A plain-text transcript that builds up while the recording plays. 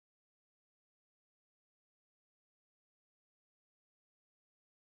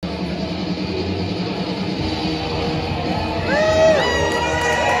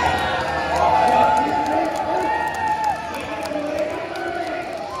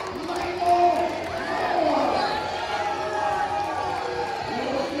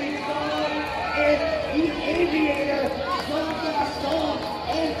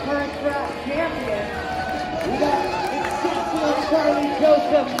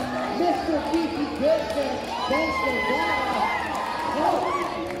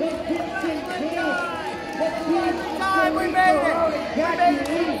Time, we made it! We made it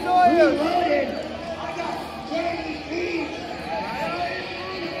to the Sawyers!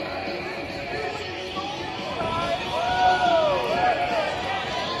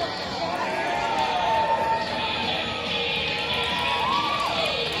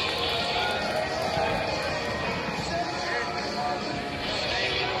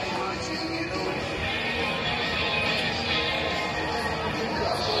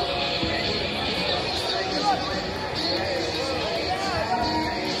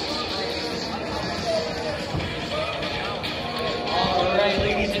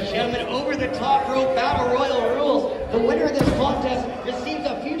 Top Rope Battle Royal rules. The winner of this contest receives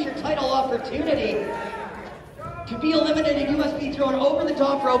a future title opportunity. To be eliminated, you must be thrown over the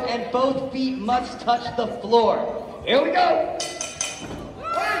top rope and both feet must touch the floor. Here we go.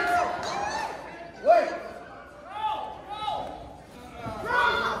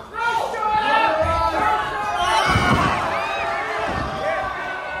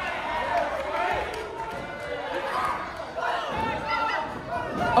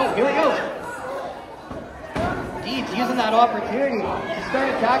 Oh, here we go. Deeds using that opportunity to start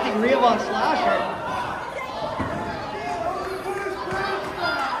attacking Rhea Von Slasher.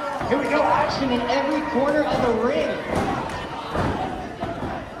 Here we go, action in every corner of the ring.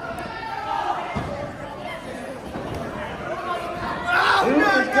 Who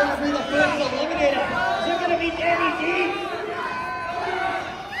is going to be the first eliminated? Is it going to be Danny Deeds?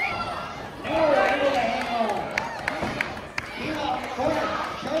 No, able to hang on. Meanwhile, in the corner,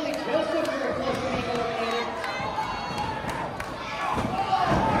 Charlie Joseph very close to being eliminated.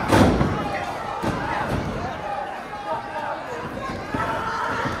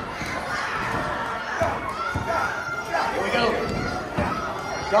 Here we go.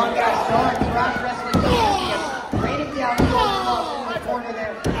 Sean Gaston, Trash Wrestling Champion, raining down the old slots in the corner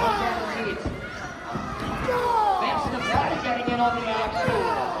there on Tanner Reeds. Vance Nevada getting in on the action.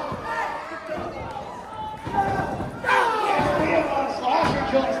 Slasher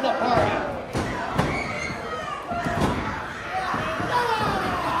joins the party.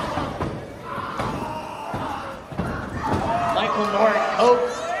 Michael Norton, Cope,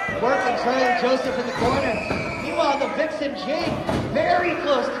 working Charlie Joseph in the corner. Meanwhile, the Vixen Jake, very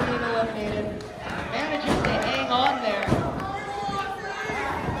close to being eliminated, manages to hang on there.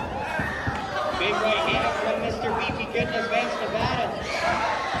 Big right hand from Mr. Beefy Goodness, Vance Nevada.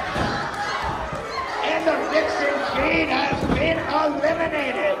 And the Vixen Jade has been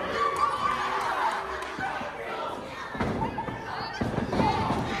eliminated.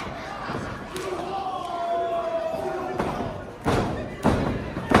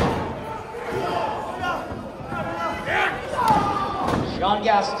 Sean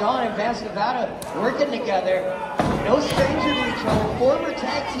Gaston and Vance Nevada working together. No stranger to each other. Former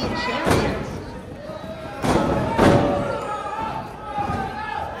tag team champions.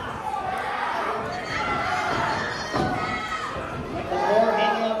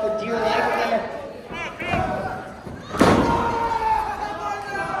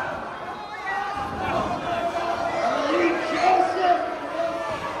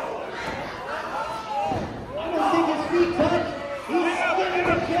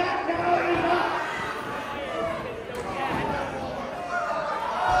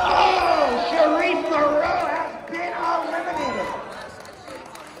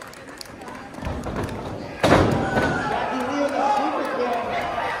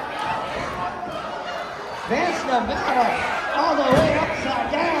 Vance Nevada all the way upside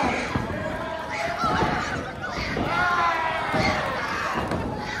down.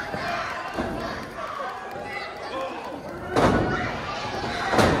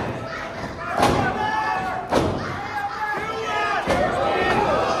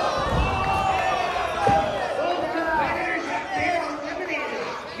 Both competitors have been eliminated.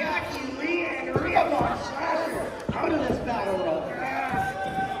 Jackie Lee and Rhea Von Slasher out of this battle rope.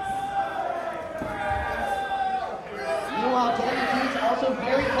 Meanwhile, Danny Deeds also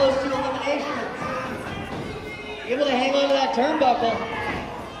very close to elimination. Able to hang on to that turnbuckle.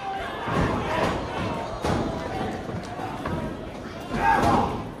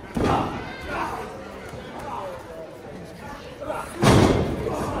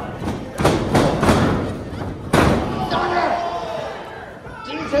 Stunner!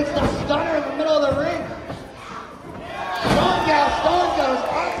 Deeds hits the stunner in the middle of the ring. Sean Gaston goes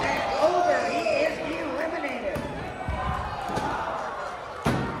up and over. He is eliminated.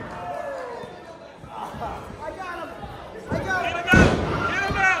 I got him!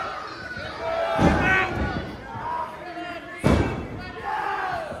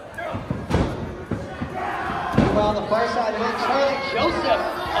 Meanwhile, on the far side of it, Charlie Joseph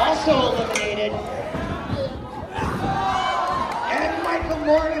also eliminated. And Michael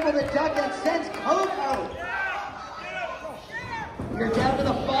Moore able to duck and sends Coke out. We're down to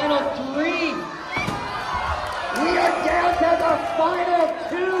the final 3. We are down to the final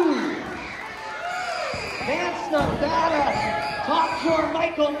 2. Vance Nevada, top drawer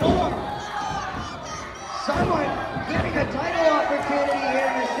Michael Moore. Someone getting a title opportunity here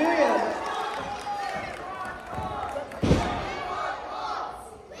in the studios.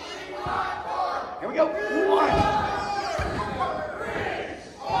 Here we go. 1.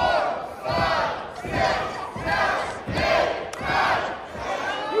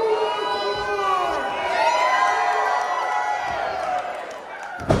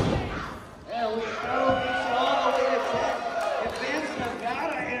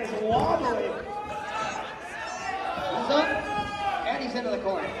 Into the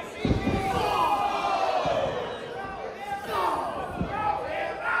corner.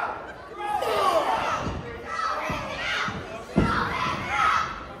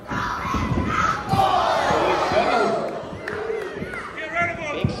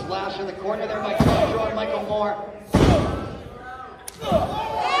 Big splash in the corner there by top drawer Michael Moore.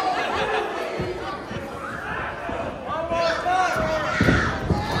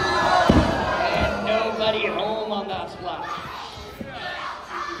 And nobody home on that splash.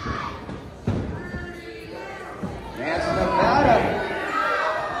 Vance Nevada.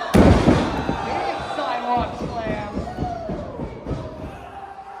 Big sidewalk slam.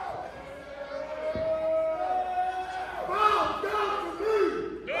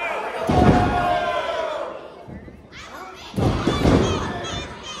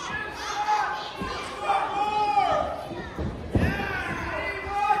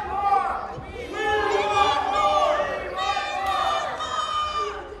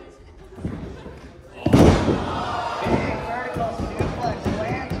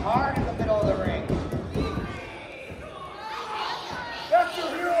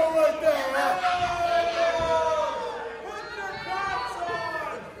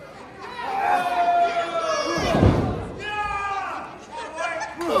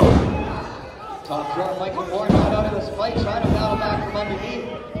 Top drawer Michael Moore not out of the spike, trying to battle back from underneath.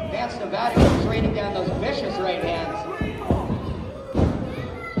 Vance Nevada is raining down those vicious right hands.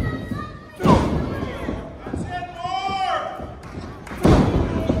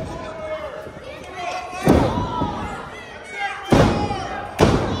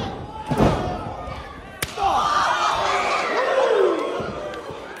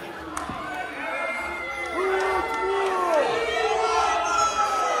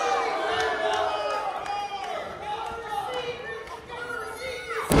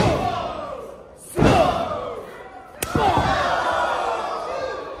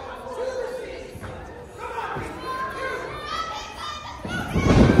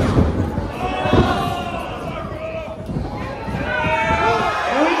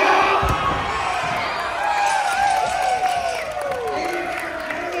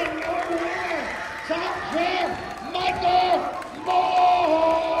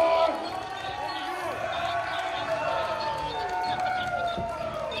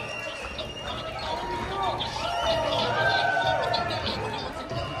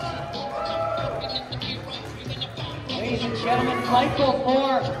 Ladies and gentlemen, Michael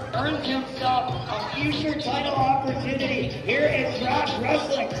Moore earns himself a future title opportunity here in Thrash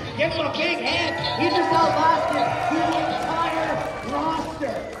Wrestling. Give him a big hand. He just outlasted the entire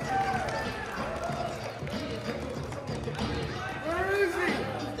roster. Where is he?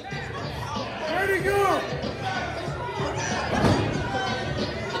 Where'd he go?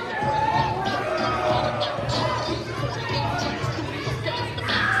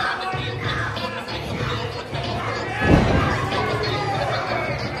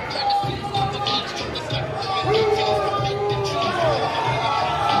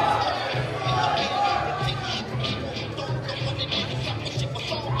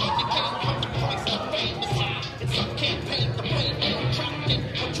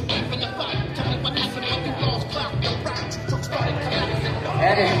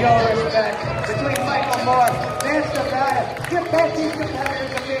 And a show of respect between Michael Moore, Vance Nevada. Give both these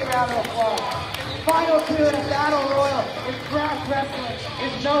competitors a big round of applause. Final 2 in a battle royal in Thrash Wrestling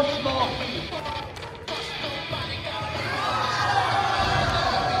is no small feat.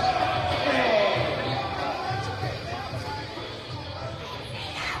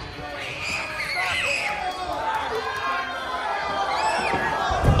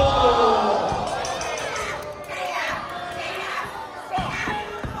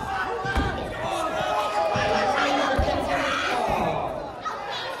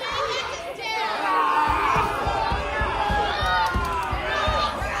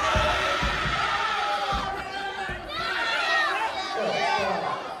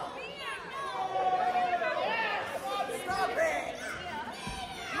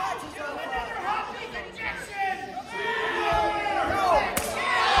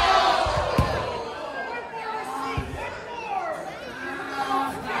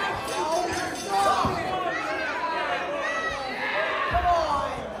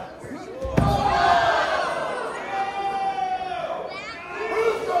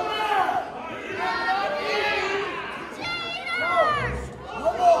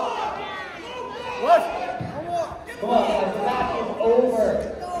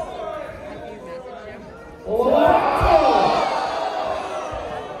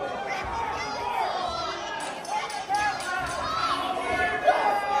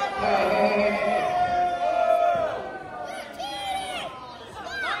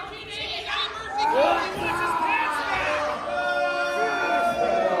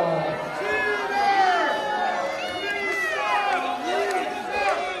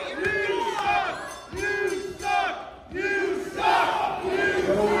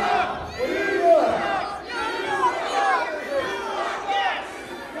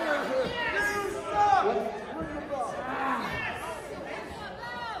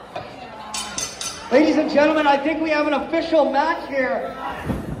 Ladies and gentlemen, I think we have an official match here.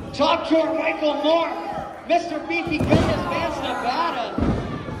 Top drawer Michael Moore, Mr. Beefy Goodness, Vance Nevada.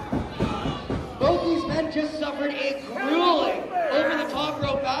 Both these men just suffered a grueling over-the-top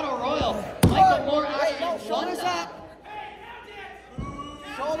rope battle royal. Michael Moore actually won that.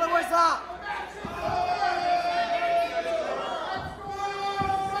 Shoulder was up.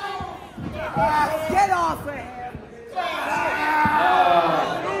 Get off of him.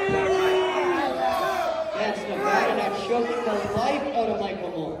 Vance Nevada now choking the life out of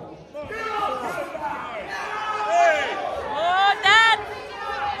Michael Moore. Oh, Dad!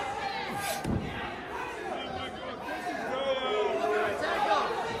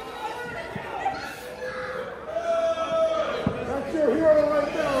 That's your hero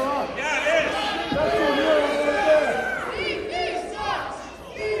right there, Rock. Yeah, it is. That's your hero right there.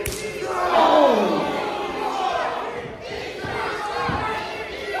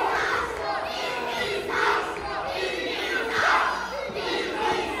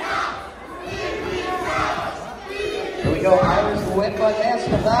 Here we go, Irish whip by Vance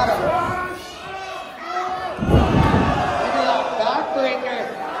Nevada. Look at that backbreaker.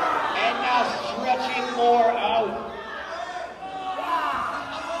 And now stretching Moore out.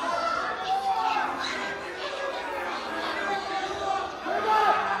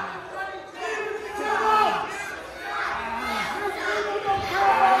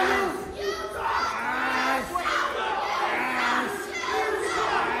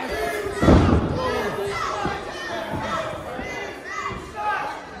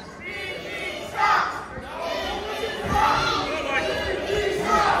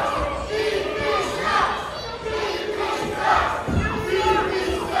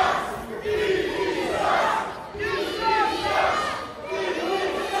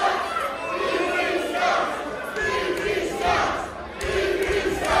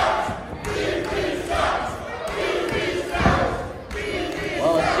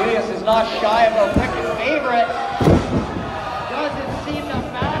 Not shy of a wicked favorite. Doesn't seem to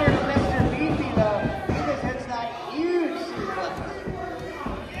matter to Mr. Beefy though. He just hits that huge suplex.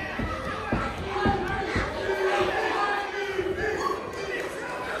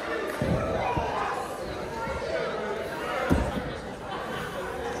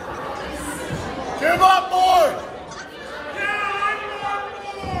 Give up, boy!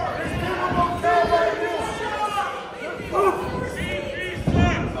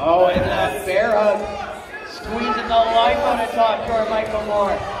 Oh, and that bear hug, squeezing the life out of top drawer Michael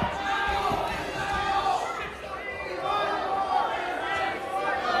Moore.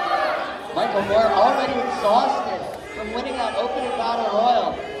 Michael Moore already exhausted from winning that opening battle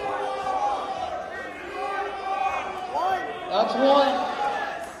royal. That's one.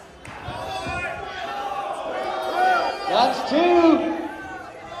 That's two.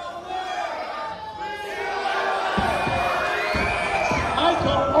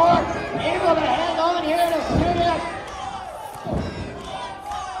 Able to hang on here to Serious.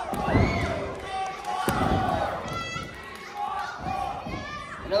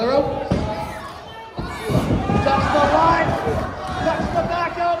 Another rope. Touch the line. Touch the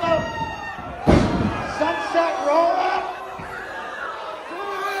back elbow. Sunset roll up.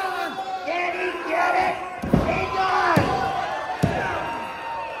 Can he get it? He does.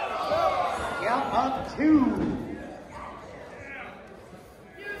 Count on two.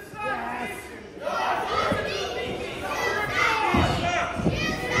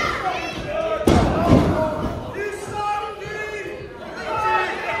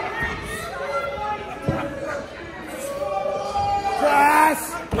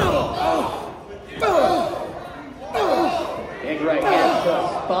 Big right hand to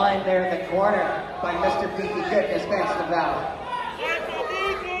the spine there in the corner by Mr. Beefy Goodness, Vance Nevada.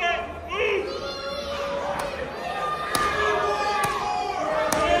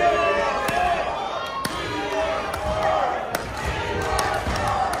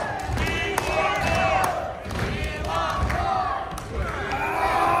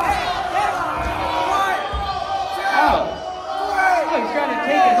 He's trying to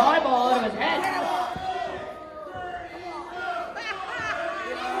take his eyeball out of his head.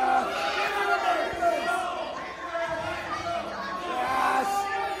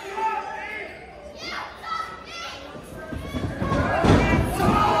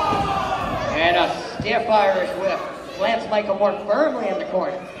 And a stiff Irish whip. Plants Michael Moore firmly in the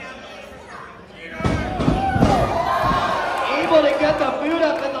corner. Able to get the boot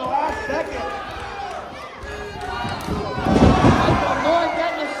up in the last second. Michael Moore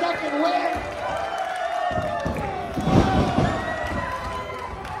getting a second win.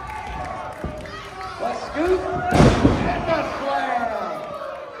 The scoop and the slam.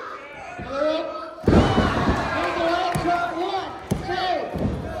 Another up.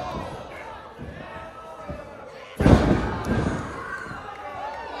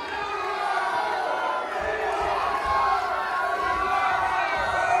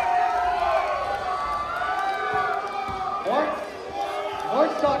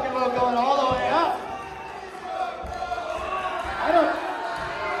 going all the way up.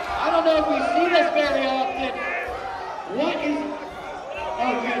 I don't know if we see this very often. What is...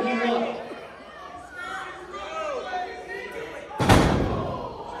 Oh, good, he looked.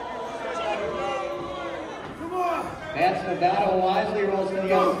 Vance Nevada wisely rolls to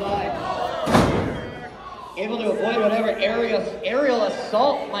the outside. Able to avoid whatever aerial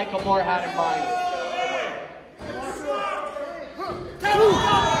assault Michael Moore had in mind. There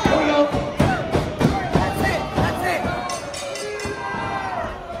we go.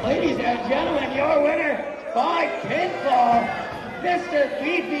 Ladies and gentlemen, your winner by pinfall, Mr.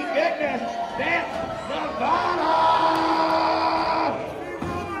 Beefy Goodness, Vance Nevada!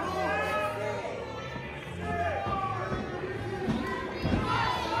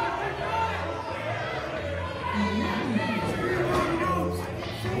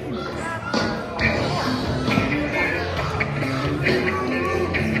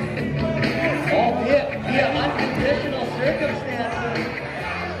 Albeit via unconditional circumstances.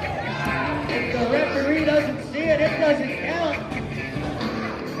 If the referee doesn't see it, it doesn't count.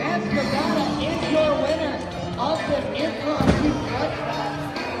 Vance Nevada is your winner of this impromptu grudge match.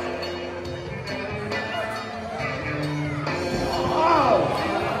 Wow!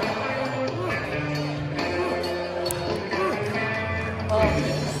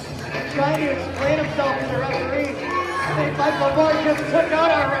 Trying to explain himself to the referee. I think Michael Moore just took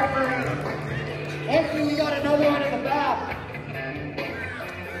out our referee. Hopefully we got another one in the back.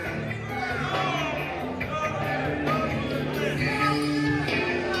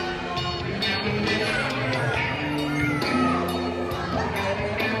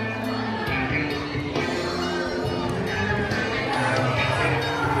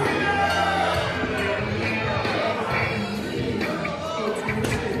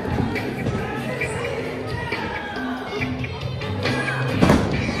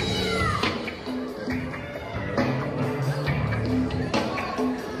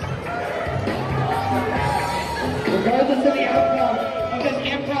 Regardless of the outcome of this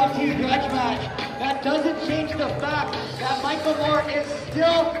impromptu grudge match, that doesn't change the fact that Michael Moore is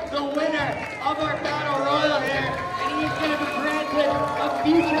still the winner of our Battle Royal here, and he is going to be granted a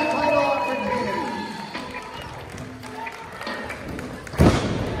future title opportunity.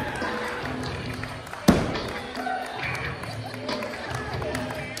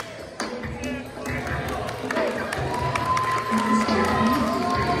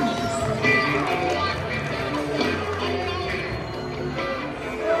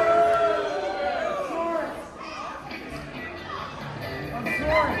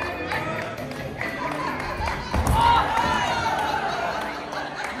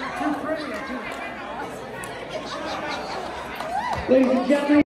 Ladies and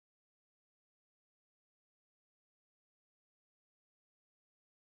gentlemen.